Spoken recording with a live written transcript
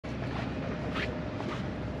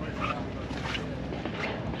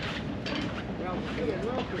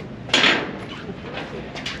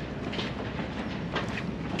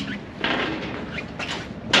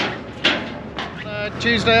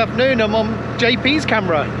Tuesday afternoon, I'm on JP's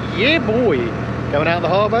camera. Yeah, boy. Going out of the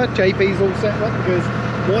harbour. JP's all set up because...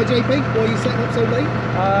 Why, JP? Why are you setting up so late?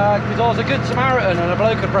 Because I was a good Samaritan and a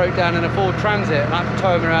bloke had broke down in a Ford Transit and I had to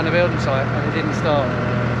tow him around the building site and it didn't start.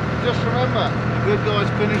 Just remember, good guys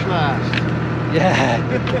finish last. Yeah.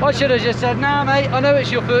 I should have just said, nah mate, I know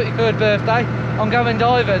it's your 33rd birthday. I'm going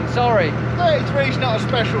diving, sorry. 33 is not a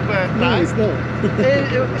special birthday. No, it's not.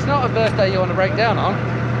 It's not a birthday you want to break down on.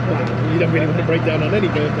 Well, you don't really want to break down on any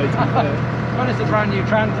birthday, to be fair. When it's a brand new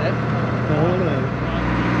Transit. Oh, no.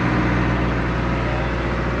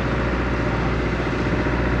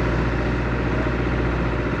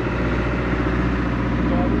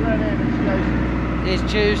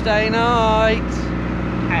 It's Tuesday night.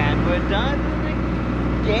 And we're diving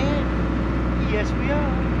again. Yes, we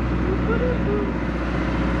are. What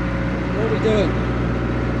are we doing?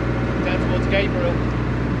 Down towards Gabriel.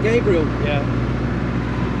 Gabriel? Yeah.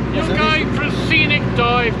 You're going for a scenic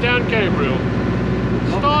dive down Gabriel,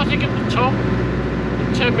 starting at the top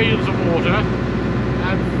in 10 metres of water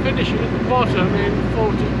and finishing at the bottom in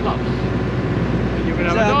 40 plus. And you're going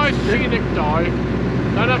to have a nice scenic dive,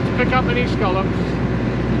 don't have to pick up any scallops,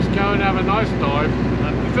 just go and have a nice dive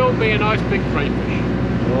and film me a nice big crayfish.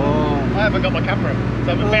 Oh. I haven't got my camera,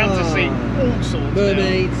 so I'm about to see all sorts.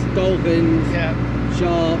 Mermaids, dolphins,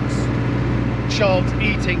 sharks. Sharks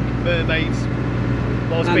eating mermaids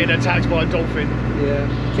whilst being attacked by a dolphin.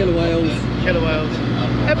 Yeah, killer whales. Killer whales.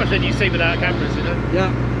 Everything you see without cameras, you know?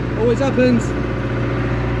 Yeah, always happens.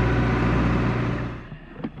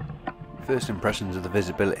 First impressions of the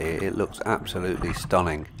visibility, it looks absolutely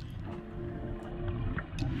stunning.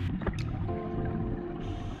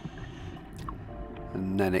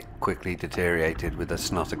 And then it quickly deteriorated with the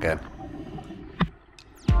snot again.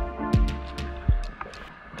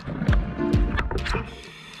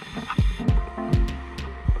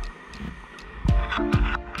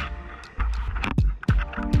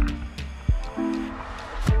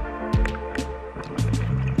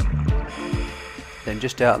 Then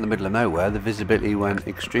just out in the middle of nowhere, the visibility went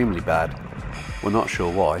extremely bad. We're not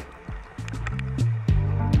sure why.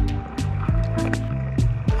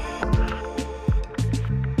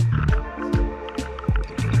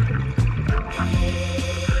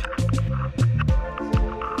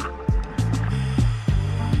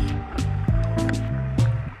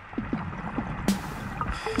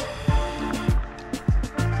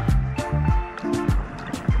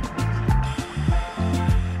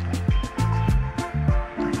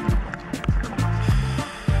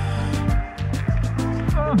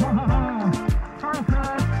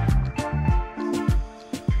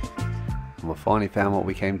 And we finally found what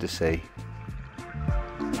we came to see.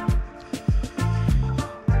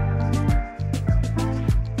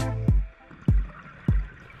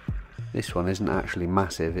 This one isn't actually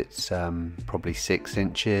massive, it's probably 6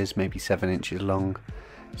 inches, maybe 7 inches long.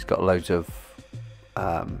 It's got loads of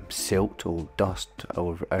silt or dust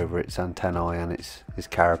over its antennae and its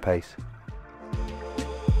carapace.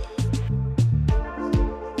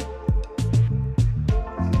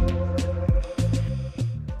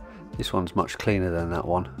 This one's much cleaner than that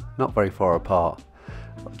one, not very far apart.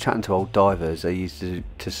 Chatting to old divers, they used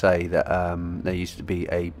to say that there used to be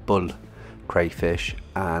a bull crayfish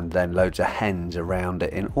and then loads of hens around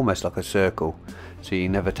it in almost like a circle. So you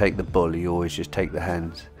never take the bull, you always just take the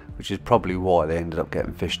hens, which is probably why they ended up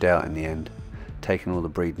getting fished out in the end, taking all the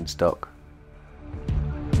breeding stock.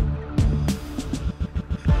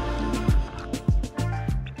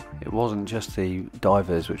 It wasn't just the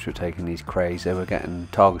divers which were taking these crays, they were getting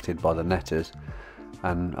targeted by the netters.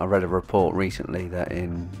 And I read a report recently that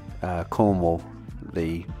in Cornwall,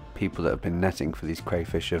 the people that have been netting for these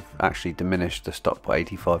crayfish have actually diminished the stock by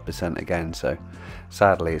 85% again, so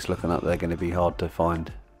sadly it's looking like they're going to be hard to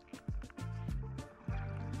find.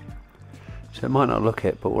 So it might not look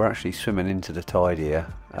it, but we're actually swimming into the tide here,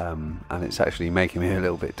 and it's actually making me a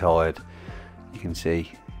little bit tired. You can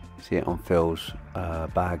see it on Phil's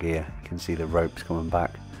bag here. You can see the ropes coming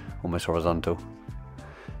back almost horizontal.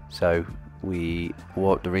 So the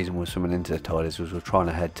reason we're swimming into the tide is we're trying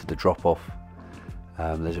to head to the drop off.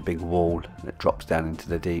 There's a big wall that drops down into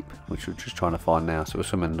the deep, which we're just trying to find now, so we're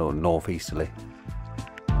swimming northeasterly.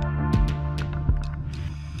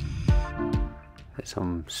 There's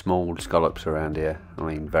some small scallops around here, I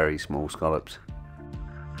mean very small scallops.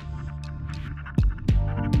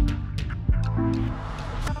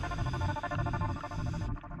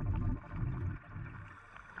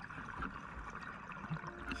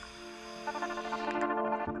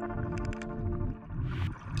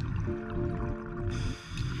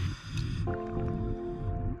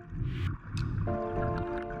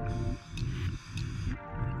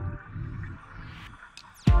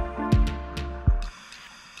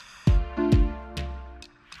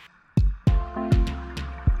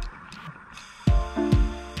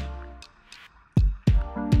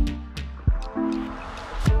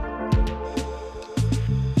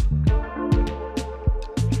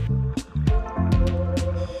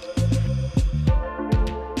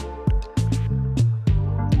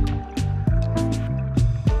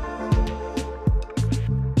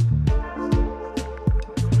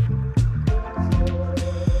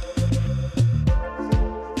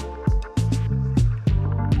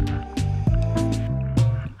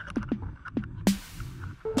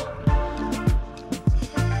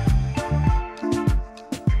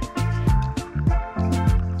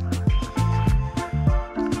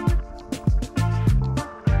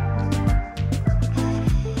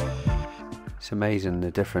 It's amazing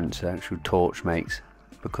the difference the actual torch makes,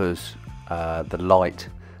 because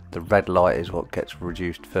the red light is what gets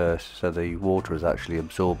reduced first, so the water is actually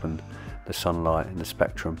absorbing the sunlight in the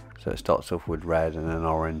spectrum. So it starts off with red and then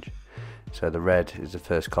orange. So the red is the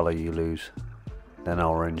first colour you lose, then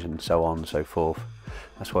orange, and so on and so forth.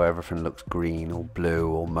 That's why everything looks green or blue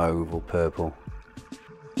or mauve or purple.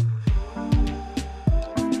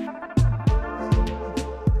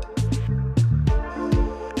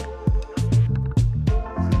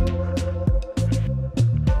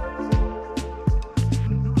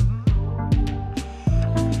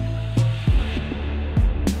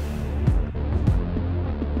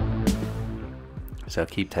 So I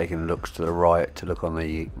keep taking looks to the right to look on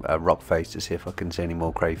the rock face to see if I can see any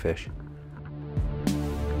more crayfish.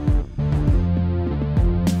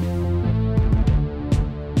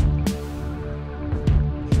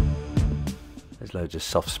 There's loads of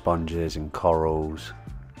soft sponges and corals,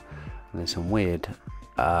 and there's some weird,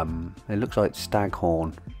 it looks like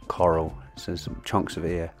staghorn coral, so there's some chunks of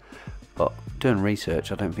it here, but doing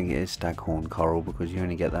research I don't think it is staghorn coral, because you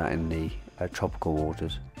only get that in the tropical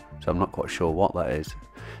waters. So I'm not quite sure what that is.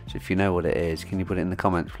 So if you know what it is, can you put it in the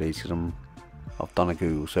comments please, because I've done a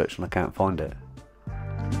Google search and I can't find it.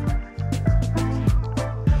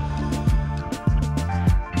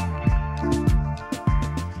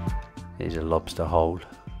 Here's a lobster hold.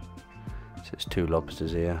 So it's 2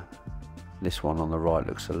 lobsters here. This one on the right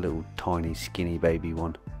looks a little tiny skinny baby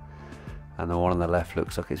one, and the one on the left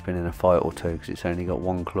looks like it's been in a fight or two, because it's only got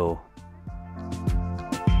 1 claw.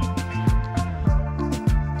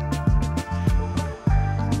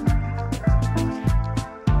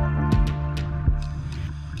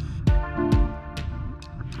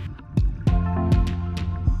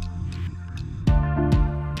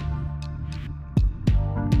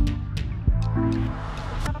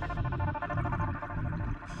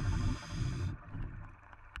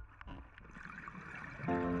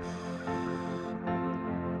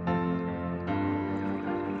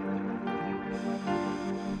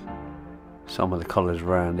 Some of the colours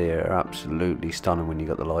around here are absolutely stunning when you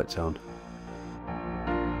got the lights on.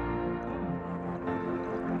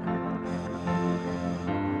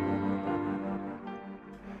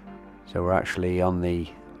 So we're actually on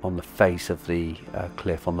the face of the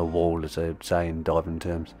cliff, on the wall, as they say in diving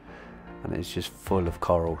terms, and it's just full of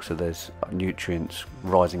coral. So there's nutrients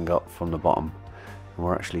rising up from the bottom, and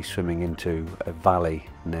we're actually swimming into a valley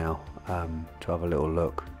now to have a little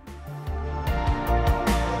look.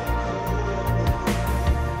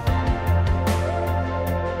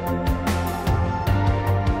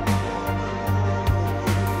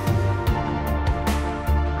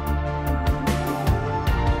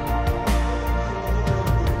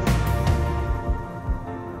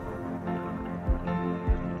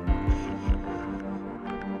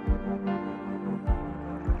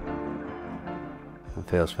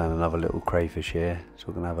 Phil's found another little crayfish here, so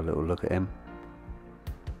we're going to have a little look at him.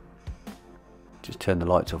 Just turn the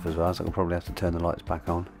lights off as well, so I'll probably have to turn the lights back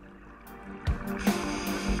on.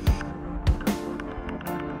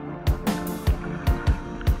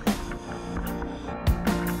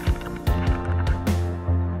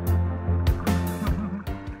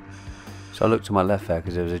 So I looked to my left there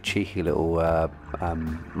because there was a cheeky little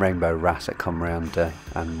rainbow wrasse that come around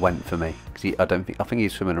and went for me. Because I think he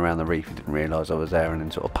was swimming around the reef. He didn't realise I was there, and then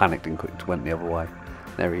sort of panicked and quick went the other way.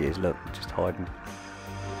 There he is. Look, just hiding.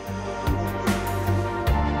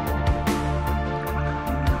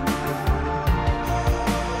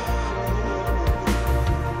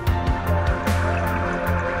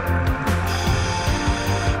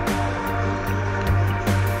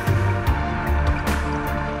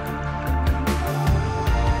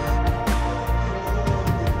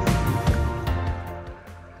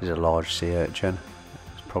 There's a large sea urchin.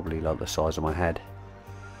 It's probably like the size of my head.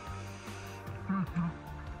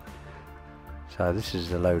 So this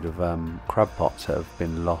is a load of crab pots that have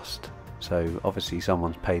been lost. So obviously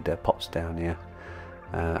someone's paid their pots down here.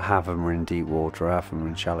 Half of them are in deep water, half of them are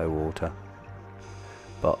in shallow water.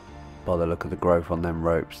 But by the look of the growth on them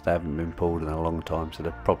ropes, they haven't been pulled in a long time, so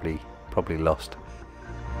they're probably lost.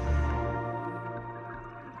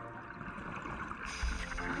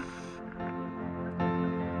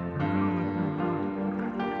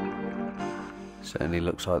 Certainly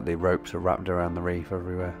looks like the ropes are wrapped around the reef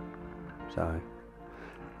everywhere, so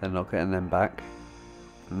they're not getting them back,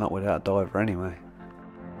 not without a diver anyway.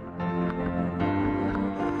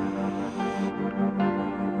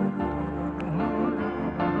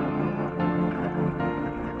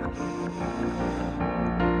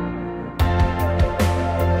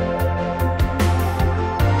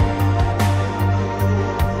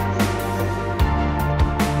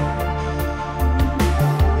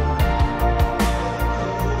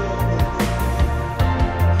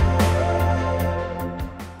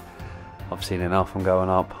 enough, I'm going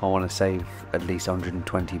up. I want to save at least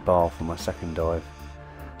 120 bar for my second dive.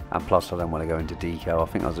 And plus I don't want to go into deco. I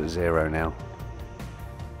think I was at 0 now.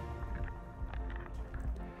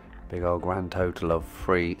 Big old grand total of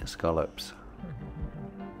 3 scallops.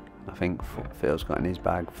 I think Phil's got in his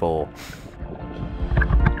bag 4. I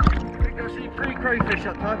think I see 3 crayfish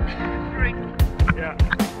that time. 3. Yeah.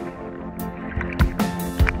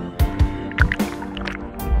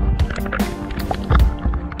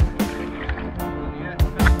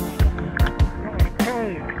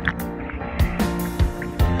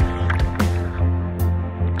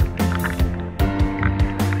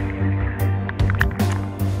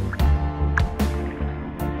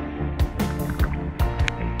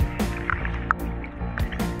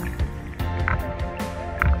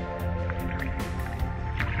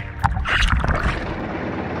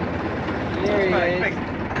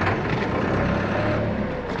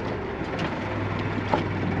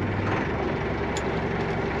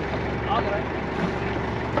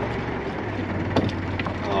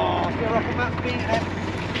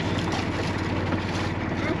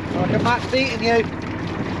 Matt's beating you.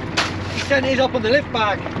 He sent his up on the lift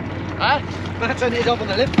bag. Huh? Matt sent his up on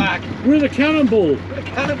the lift bag. With a cannonball. With a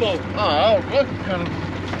cannonball. Oh, look,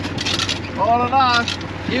 cannonball. All along.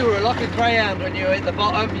 You were like a greyhound when you were at the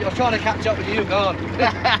bottom. I was trying to catch up with you, gone.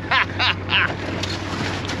 That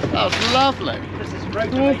was lovely. This is Oh,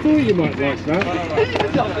 I thought you might like that.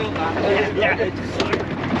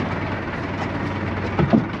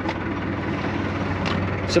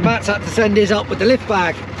 So Matt's had to send his up with the lift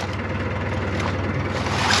bag.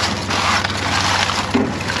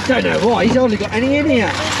 Don't know why, he's only got any in here.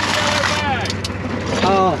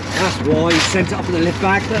 Oh, that's why he sent it up in the lift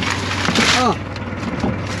bag. Oh,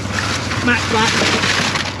 Matt's back.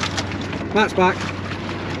 Matt's back.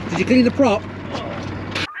 Did you clean the prop?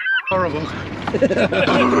 Horrible.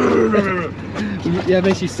 Yeah,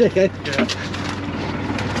 makes you sick, eh? Yeah.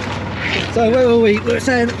 So where were we? We were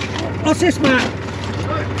saying, what's this, Matt?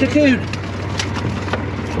 Cocoon.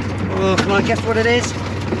 Oh, can I guess what it is?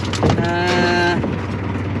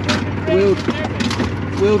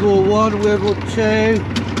 World War One, World War Two,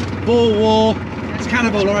 Boer War. It's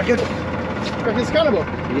cannibal, I reckon. Reckon it's cannibal?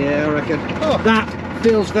 Yeah, I reckon. Oh. That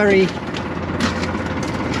feels very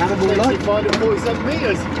cannibal-like. 35 to 47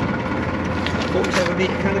 metres. 47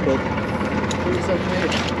 metre cannibal. 47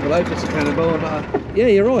 metres. Well, I hope it's a cannibal. Yeah,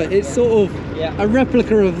 you're right. It's sort of a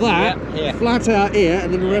replica of that, flat out here,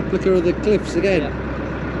 and then a replica of the cliffs again.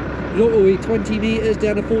 What were we, 20 metres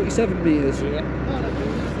down to 47 metres?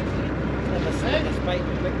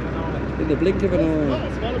 In the blink of an eye.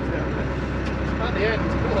 At the end.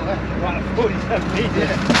 Right, 47 metres.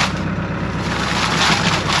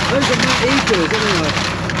 Those are Matt Eagles, anyway.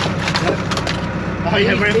 Oh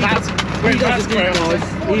yeah, we're in that. He does a deep dive.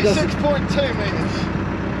 He does 46.2 metres.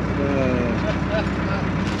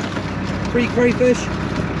 3 crayfish.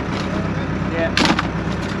 Yeah.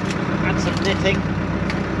 And some knitting.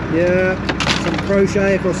 Yeah. Some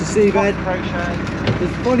crochet across the seabed. Crochet. The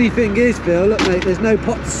funny thing is, Phil, look mate, there's no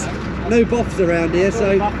pots, no boffs around here,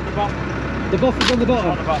 so the boff is on the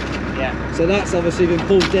bottom. On the bottom, yeah. So that's obviously been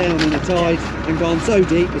pulled down in the tide and gone so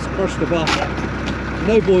deep it's crushed the boff.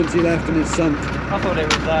 No buoyancy left and it's sunk. I thought it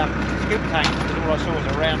was scuba tank because all I saw was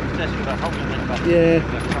a round disc with a hole in it. But Yeah.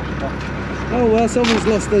 Oh well, someone's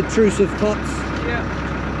lost the truce of pots. Yeah.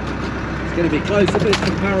 It's going to be close up its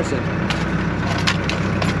comparison.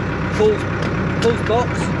 Paul's box,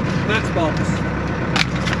 Matt's box.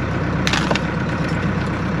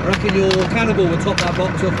 I reckon your cannibal would top that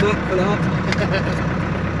box off, Matt, for that.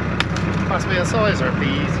 Must be a size or a bees.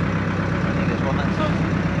 I think there's one that size.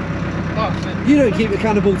 Oh, You don't keep the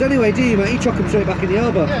cannibals anyway, do you, mate? You chuck them straight back in the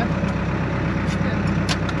harbour. yeah.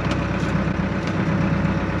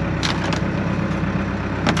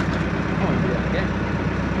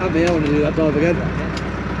 And me, I want to do that dive again. I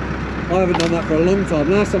haven't done that for a long time.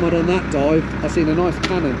 Last time I done that dive, I seen a nice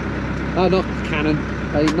cannon. Not cannon,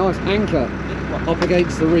 a nice anchor up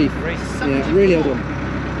against the reef. Yeah, really old one.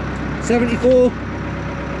 74.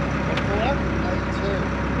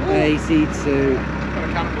 82.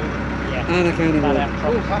 Yeah. And a cannonball. Oh,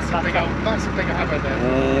 that's a big hammer there.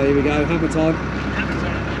 Oh, here we go, hammer time.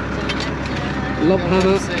 Lump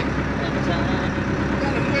hammer.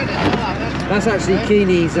 That's actually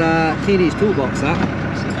Keeney's toolbox, that.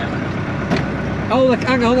 Oh,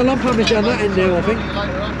 hang on, the lump hammer's down that end now, I think.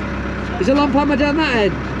 Is a lump hammer down that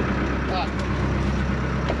end?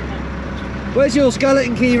 Where's your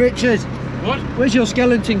skeleton key, Richard? What? Where's your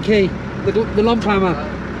skeleton key? The lump hammer.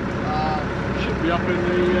 Should be up in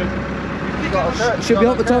the... It should be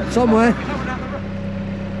up the top somewhere.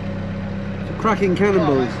 Cracking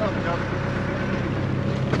cannonballs.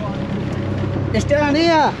 It's down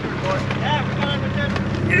here.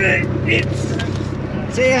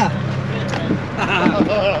 It's here.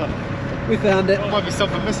 We found it. Might be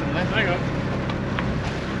something missing there. Hang on.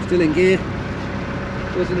 Still in gear.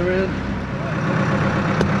 Whizzing around.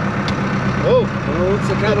 Oh, Oh, it's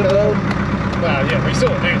a cannonball. Well, yeah, we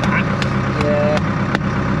sort of knew that. Yeah.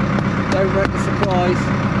 Don't wreck the surprise.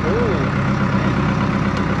 ooh.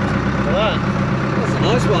 Look at that. That's a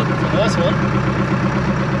nice one. Nice one.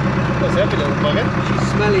 That's a heavy little bugger. She's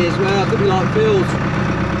smelly as well. Could be like Phil's.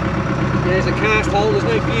 Yeah, there's a cast hole. There's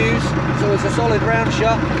no fuse, so it's a solid round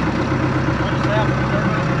shot.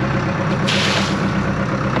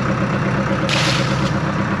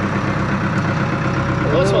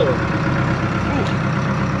 Nice one.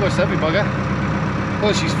 Oh, it's a heavy bugger.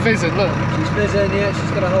 Oh, she's fizzing, look. She's fizzing, yeah, she's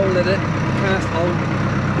got a hole in it, a cast hole.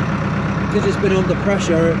 Because it's been under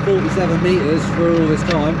pressure at 47 metres for all this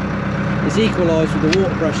time, it's equalised with the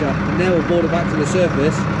water pressure, and now we've brought it back to the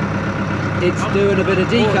surface. It's doing a bit of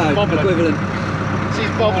deco bobbling. equivalent. She's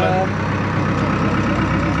bobbling.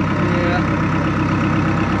 Yeah.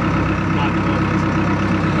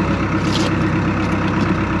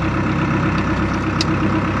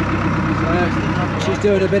 So, she's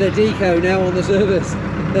doing a bit of deco now on the surface.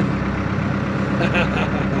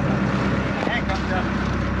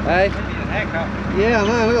 Hey? Yeah, I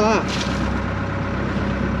know, look at that.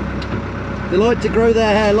 They like to grow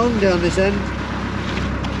their hair long down this end.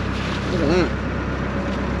 Look at that.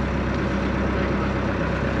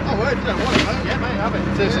 Oh, well, if you don't want it, mate. Yeah, mate, have it.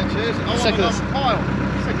 Cheers. Cheers. I want another pile.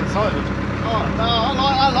 Second sighted. Oh, no,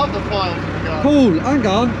 I love the pile. Paul, hang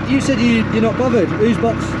on. You said you're not bothered. Whose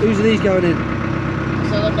are these going in?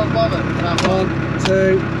 So I'm not bothered. 1,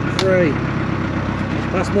 2, 3.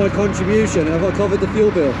 That's my contribution. Have I covered the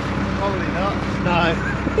fuel bill? Probably not. No,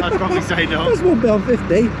 I'd probably say not. That's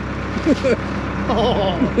 £1.50.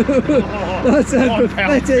 Oh, That sounds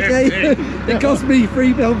pathetic, eh? It cost me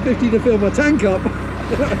 £3.50 to fill my tank up.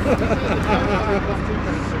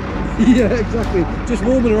 Yeah, exactly. Just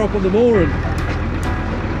warming her up on the mooring.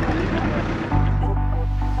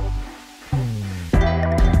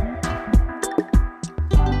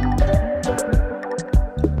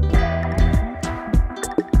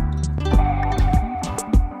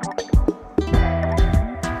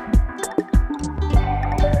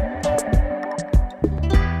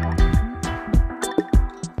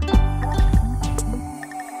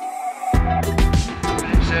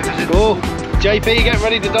 cool. JP, getting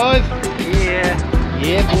ready to dive? Yeah.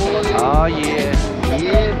 Yeah, boy. Oh yeah.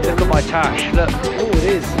 Yeah. Look at my tash. Look. Oh, it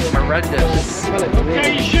is. Horrendous. Smell it from here.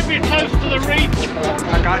 Okay, you should be close to the reef.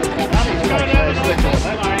 Okay. Go down the way.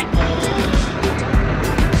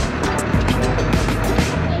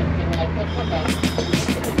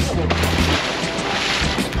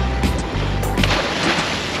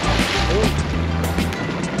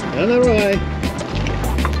 On the right.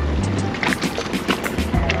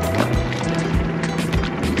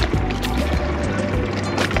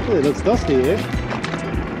 Oh, it looks dusty here. I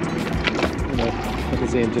can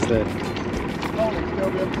see him just there.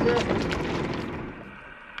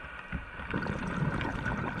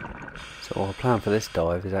 So our plan for this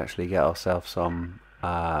dive is actually get ourselves some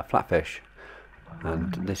flatfish,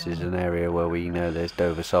 and this is an area where we know there's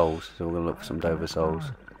Dover soles, so we're going to look for some Dover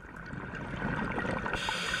soles.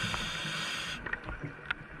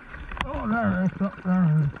 Oh, there it is. Up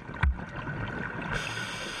there.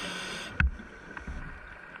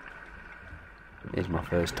 Here's my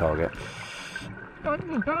first target. Don't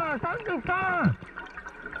you die! Don't you die!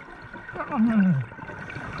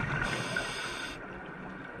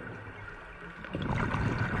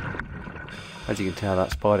 As you can tell,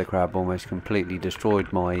 that spider crab almost completely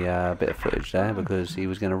destroyed my bit of footage there, because he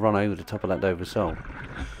was going to run over the top of that Dover sole.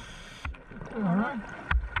 Alright.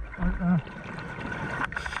 Right there.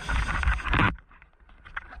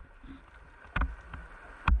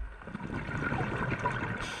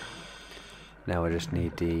 Now I just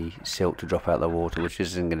need the silt to drop out of the water, which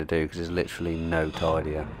this isn't going to do because there's literally no tide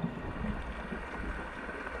here.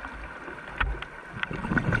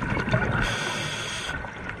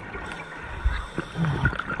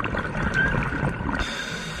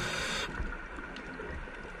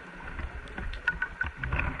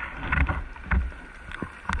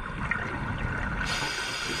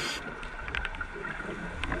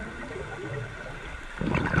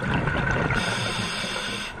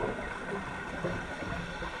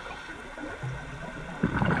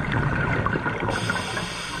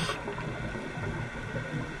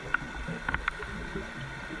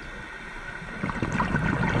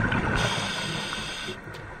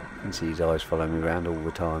 See his eyes follow me around all the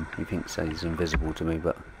time. He thinks he's invisible to me,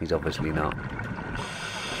 but he's obviously not.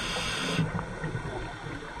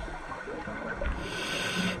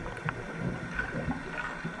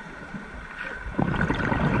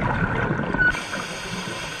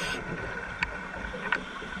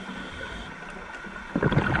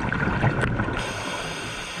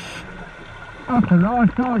 That's a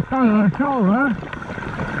nice size colour shoulder.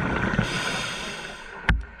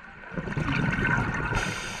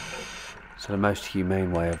 So the most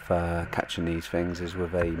humane way of catching these things is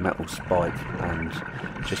with a metal spike, and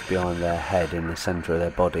just behind their head in the centre of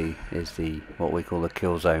their body is the what we call the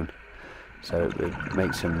kill zone. So it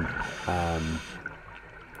makes them,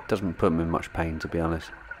 doesn't put them in much pain, to be honest.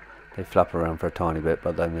 They flap around for a tiny bit,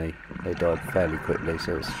 but then they die fairly quickly,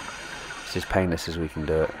 so it's as painless as we can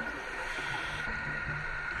do it.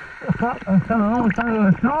 Thought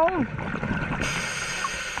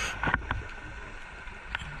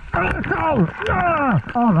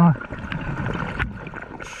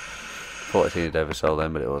I'd seen a Dover sole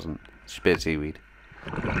then, but it wasn't. It's a bit of seaweed.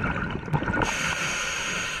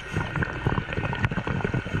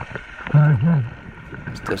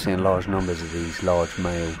 Still seeing large numbers of these large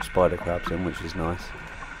male spider crabs in, which is nice.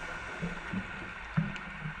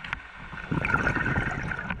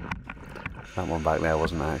 That one back there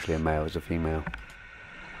wasn't actually a male, it was a female.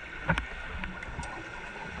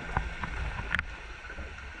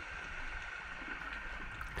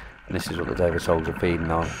 And this is what the Dover soles are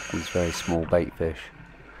feeding on, these very small bait fish.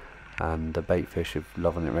 And the bait fish are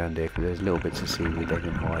loving it around here because there's little bits of seaweed they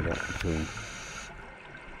can hide it between.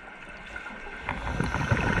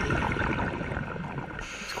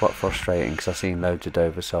 It's quite frustrating because I've seen loads of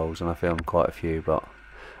Dover soles and I filmed quite a few, but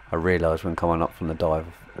I realised when coming up from the dive,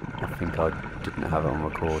 I think I didn't have it on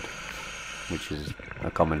record, which is a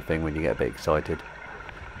common thing when you get a bit excited.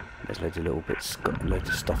 There's loads of little bits, loads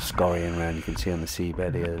of stuff scurrying around. You can see on the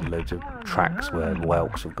seabed here, there's loads of tracks where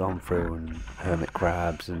whelks have gone through, and hermit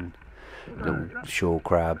crabs and little shore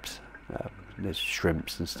crabs. There's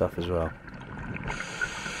shrimps and stuff as well.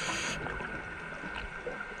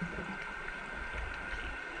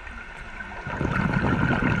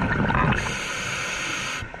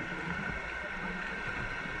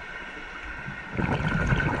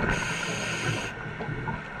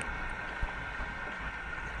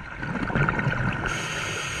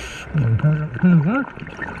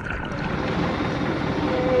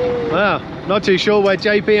 Wow, not too sure where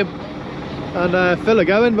JP and Phil are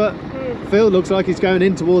going, but Phil looks like he's going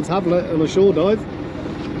in towards Havelet on a shore dive.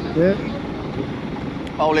 Yeah.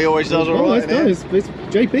 Ollie always does alright. It's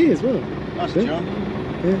JP as well. That's yeah. John.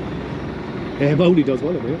 Yeah, Moldy does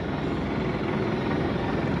well a bit.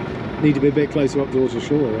 Need to be a bit closer up towards the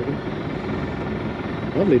shore, I reckon.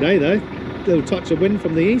 Lovely day though. Little touch of wind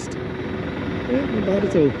from the east. Yeah, not bad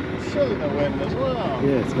at all. Showing the wind as well.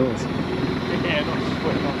 Yeah, it's nice. Yeah, not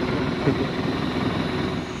sweating off.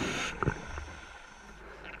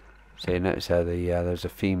 So you notice how there's a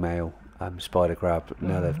female spider crab.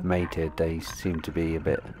 Now they've mated, they seem to be a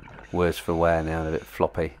bit worse for wear now, they're a bit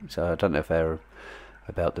floppy. So I don't know if they're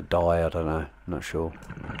about to die, I don't know, I'm not sure.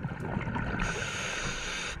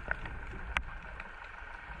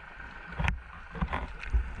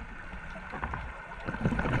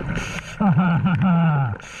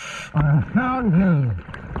 I found you.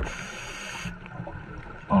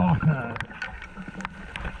 Okay.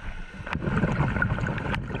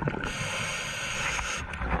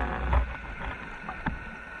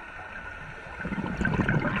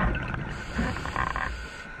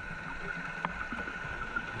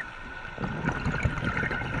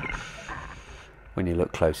 When you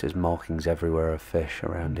look close, there's markings everywhere of fish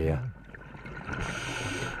around here.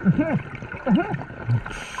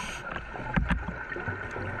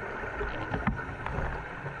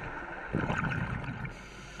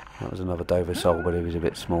 That was another Dover sole, but he was a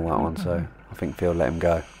bit small, that one, so I think Phil let him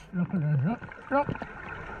go.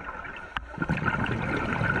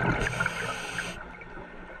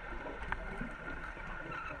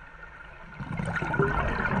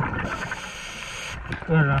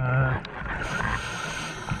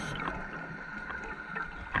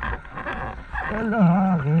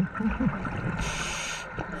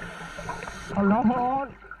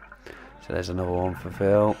 So there's another one for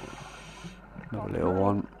Phil, another little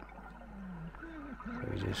one. So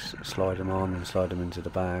we just slide them on and slide them into the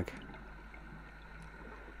bag.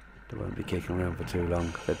 They won't be kicking around for too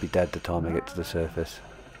long, they'd be dead the time they get to the surface.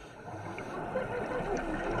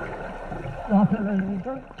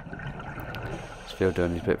 It's Phil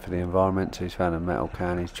doing his bit for the environment, so he's found a metal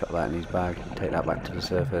can, he's chucked that in his bag, take that back to the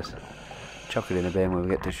surface, chuck it in a bin when we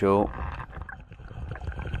get to shore.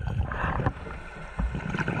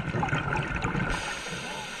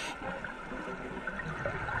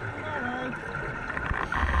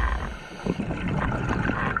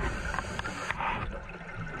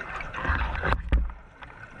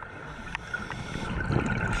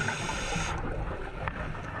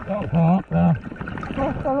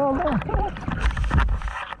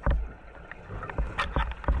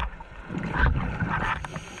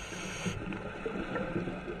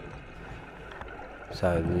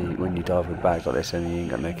 So when you dive with bags like this and you ain't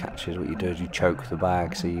got no catches, what you do is you choke the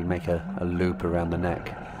bag, so you make a loop around the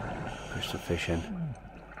neck, push the fish in.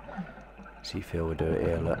 See Phil will do it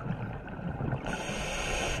here, look.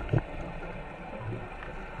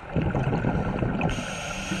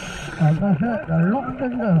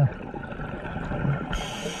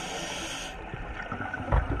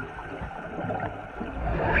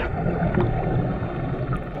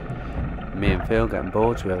 Me and Phil getting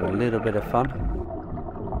bored, so we have a little bit of fun.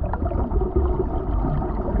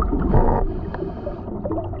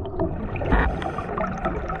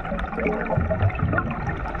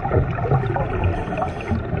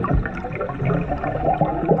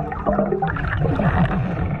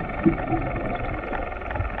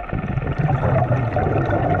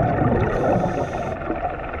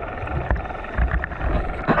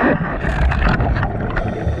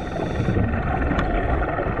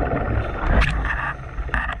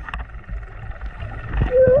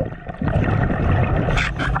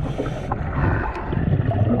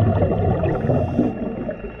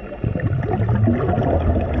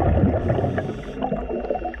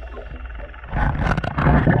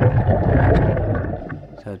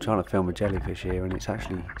 So trying to film a jellyfish here, and it's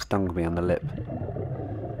actually stung me on the lip.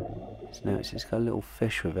 So notice it's got a little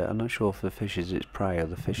fish with it. I'm not sure if the fish is its prey or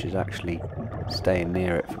the fish is actually staying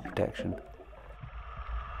near it for protection.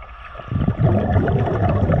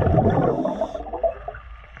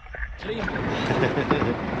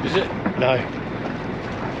 Is it? No.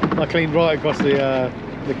 I cleaned right across the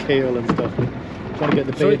keel and stuff. Trying to get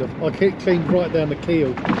the beard off. I cleaned right down the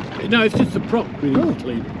keel. No, it's just the prop we need Oh, to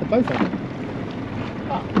clean. they're both on.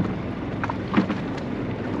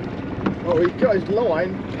 Oh, he got his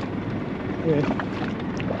line. Yeah.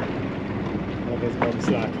 Oh, there's one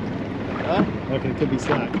slack. Huh? I reckon it could be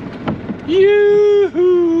slack.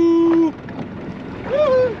 Yoo-hoo!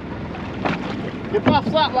 You buff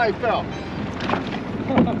that way, Phil.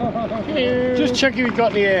 Just checking we've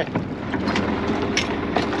got the air.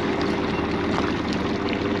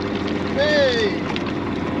 Hey!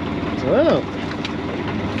 Wow.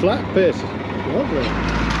 Flat fish. Lovely.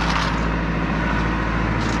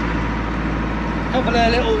 Couple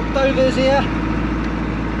of little dovers here.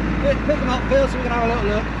 Pick them up, Phil, so we can have a little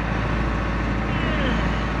look.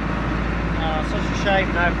 Oh, such a shame,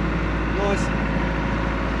 no. Nice.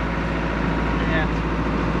 Yeah.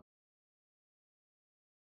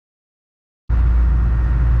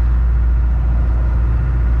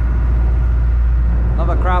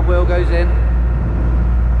 Another crab wheel goes in.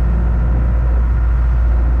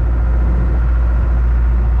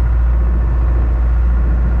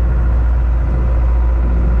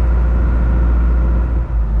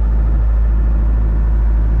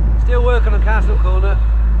 Still working on Castle Corner,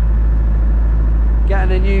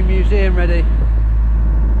 getting a new museum ready.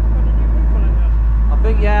 I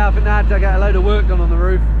think they had to get a load of work done on the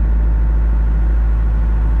roof.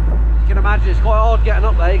 You can imagine it's quite hard getting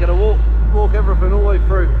up there. You got to walk everything all the way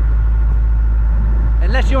through.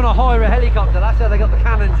 Unless you want to hire a helicopter, that's how they got the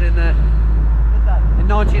cannons in there. In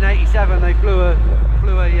 1987, they flew a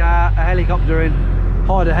helicopter in,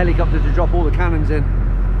 hired a helicopter to drop all the cannons in.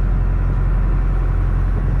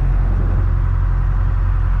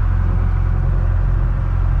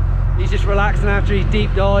 He's just relaxing after his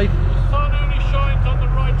deep dive. The sun only shines on the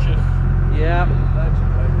righteous. Yeah,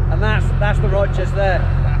 and that's the righteous there.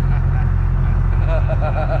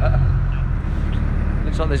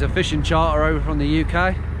 Looks like there's a fishing charter over from the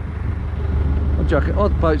UK. What do you reckon?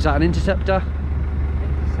 What boat's that? An interceptor?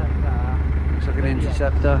 Looks like an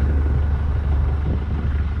interceptor.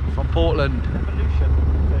 From Portland. Evolution.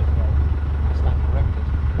 It's not corrected.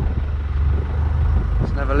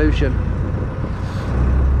 It's an Evolution.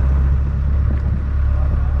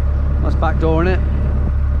 Nice back door in it.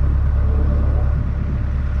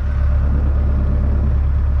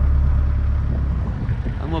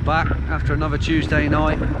 And we're back after another Tuesday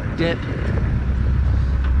night dip.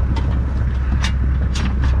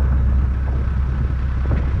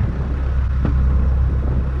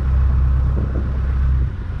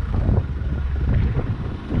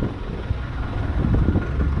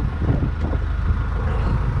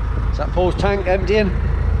 Is that Paul's tank emptying?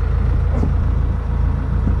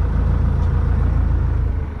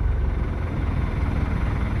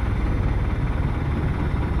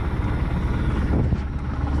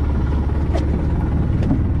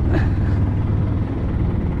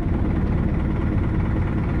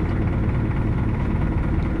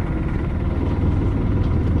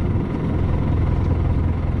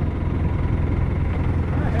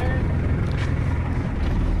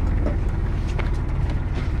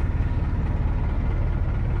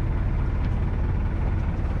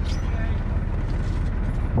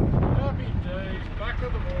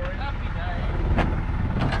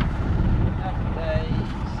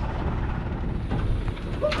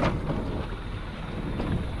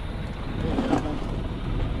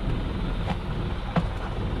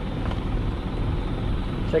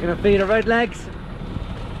 Taking a feed of red legs.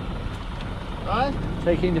 Right?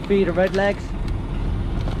 Taking the feed of red legs.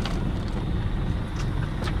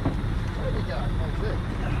 There we go. That's it.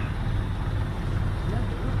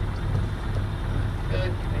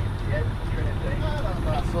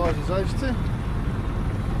 About size as those two.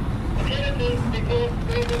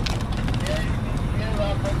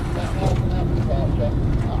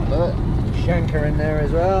 Shanker in there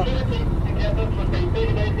as well.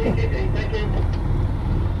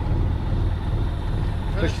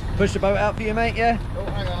 Push the boat out for you, mate, yeah? Oh,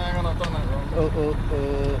 hang on, I've done that wrong. Oh.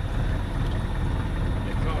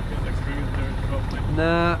 You can't get the screws there properly.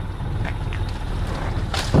 Nah.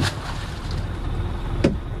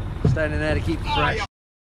 Standing there to keep you fresh.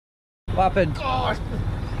 What happened? Oh,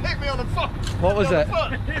 hit me on the foot. What was it?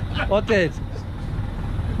 What did?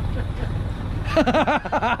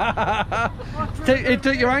 It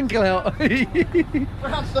took your ankle out.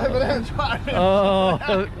 Bounced over there and tried it.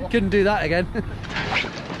 Oh, couldn't do that again.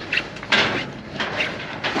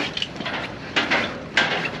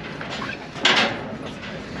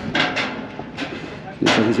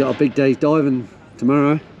 Looks like he's got a big day's diving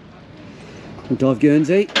tomorrow. We'll dive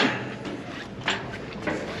Guernsey.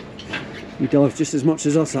 He dives just as much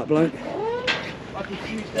as us, that bloke.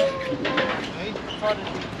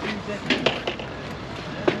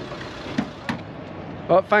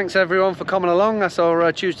 Well, thanks everyone for coming along. That's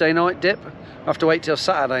our Tuesday night dip. I have to wait till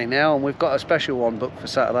Saturday now, and we've got a special one booked for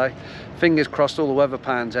Saturday. Fingers crossed all the weather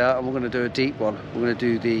pans out, and we're going to do a deep one. We're going to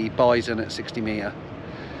do the bison at 60 metre.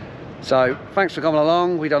 So thanks for coming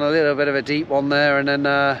along. We've done a little bit of a deep one there, and then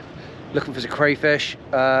looking for some crayfish.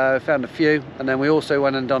 Found a few, and then we also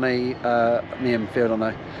went and done me and Phil on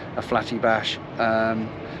a flatty bash.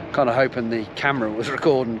 Kind of hoping the camera was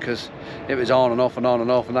recording, because it was on and off and on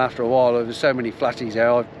and off, and after a while there was so many flatties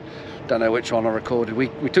there, I don't know which one I recorded. We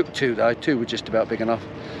took two though. Two were just about big enough.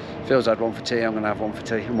 Phil's had one for tea, I'm going to have one for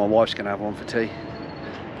tea, and my wife's going to have one for tea.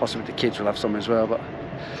 Possibly the kids will have some as well. But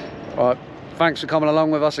alright, thanks for coming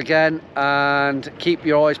along with us again, and keep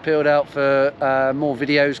your eyes peeled out for more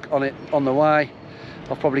videos on the way.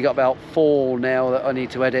 I've probably got about 4 now that I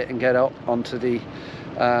need to edit and get up onto the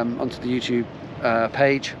YouTube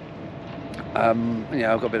page.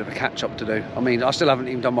 Yeah, I've got a bit of a catch up to do. I mean, I still haven't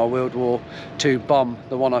even done my World War II bomb,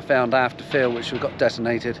 the one I found after Phil, which got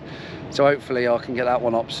detonated. So hopefully I can get that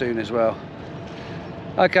one up soon as well.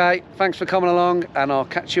 Okay, thanks for coming along, and I'll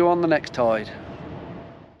catch you on the next tide.